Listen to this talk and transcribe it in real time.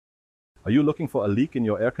Are you looking for a leak in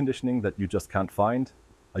your air conditioning that you just can't find?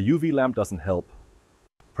 A UV lamp doesn't help.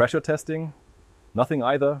 Pressure testing? Nothing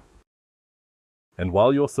either. And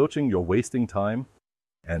while you're searching, you're wasting time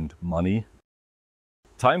and money.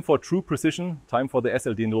 Time for true precision, time for the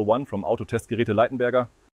SLD01 from Autotestgeräte Leitenberger.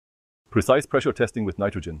 Precise pressure testing with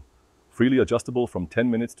nitrogen. Freely adjustable from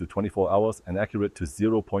 10 minutes to 24 hours and accurate to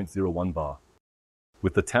 0.01 bar.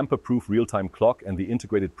 With the tamper-proof real-time clock and the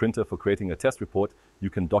integrated printer for creating a test report, you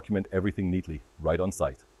can document everything neatly, right on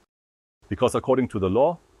site. Because according to the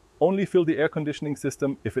law, only fill the air conditioning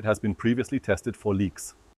system if it has been previously tested for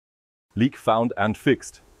leaks. Leak found and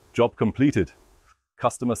fixed. Job completed.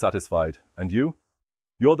 Customer satisfied. And you?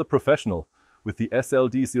 You're the professional with the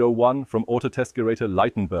SLD01 from Autotestgeräte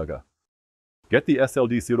Leitenberger. Get the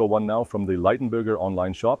SLD01 now from the Leitenberger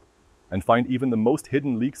online shop and find even the most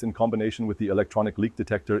hidden leaks in combination with the electronic leak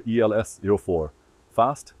detector ELS04.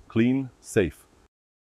 Fast, clean, safe.